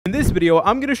In this video,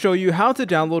 I'm going to show you how to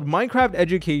download Minecraft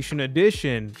Education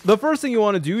Edition. The first thing you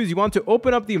want to do is you want to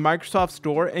open up the Microsoft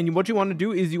Store, and what you want to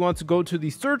do is you want to go to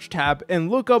the search tab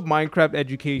and look up Minecraft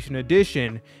Education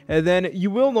Edition. And then you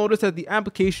will notice that the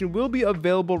application will be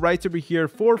available right over here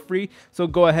for free. So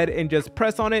go ahead and just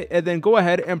press on it, and then go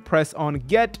ahead and press on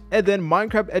Get, and then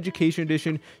Minecraft Education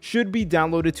Edition should be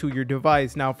downloaded to your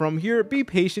device. Now from here, be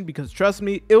patient because trust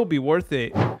me, it'll be worth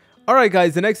it. Alright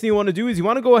guys, the next thing you want to do is you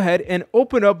want to go ahead and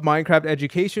open up Minecraft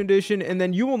Education Edition, and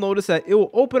then you will notice that it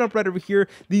will open up right over here.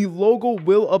 The logo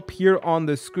will appear on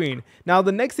the screen. Now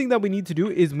the next thing that we need to do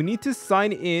is we need to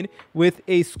sign in with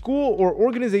a school or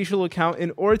organizational account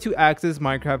in order to access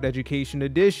Minecraft Education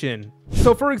Edition.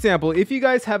 So for example, if you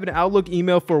guys have an Outlook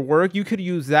email for work, you could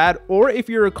use that, or if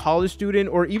you're a college student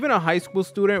or even a high school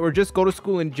student or just go to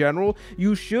school in general,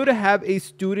 you should have a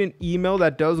student email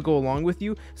that does go along with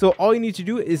you. So all you need to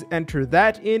do is enter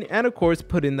that in and of course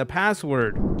put in the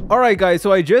password. Alright guys,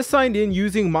 so I just signed in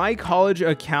using my college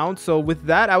account. So with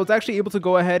that, I was actually able to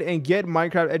go ahead and get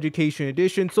Minecraft Education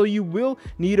Edition. So you will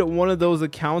need one of those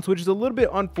accounts, which is a little bit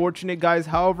unfortunate guys.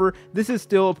 However, this is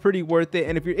still pretty worth it,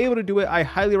 and if you're able to do it, I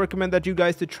highly recommend that you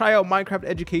guys to try out Minecraft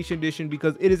Education Edition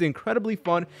because it is incredibly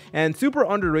fun and super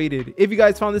underrated. If you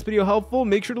guys found this video helpful,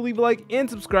 make sure to leave a like and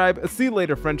subscribe. See you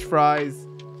later, French fries.